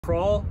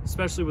Crawl,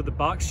 especially with the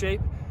box shape.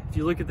 If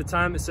you look at the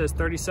time, it says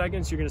 30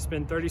 seconds. You're gonna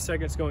spend 30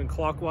 seconds going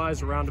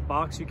clockwise around a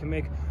box. You can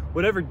make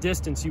whatever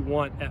distance you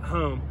want at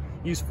home.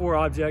 Use 4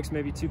 objects,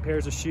 maybe 2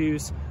 pairs of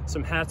shoes,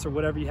 some hats or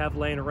whatever you have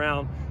laying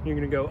around. You're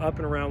gonna go up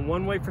and around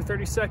one way for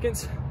 30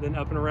 seconds, then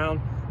up and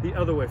around the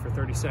other way for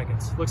 30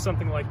 seconds. Looks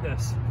something like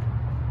this.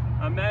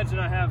 Imagine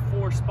I have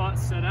 4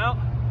 spots set out.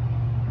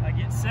 I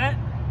get set,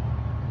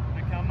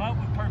 I come up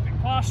with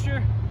perfect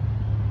posture,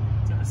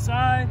 to the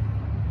side,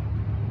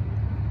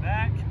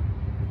 back,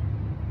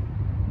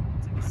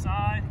 to the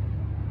side.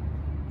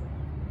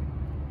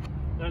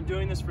 Then I'm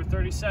doing this for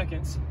 30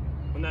 seconds.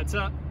 When that's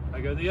up, I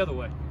go the other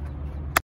way.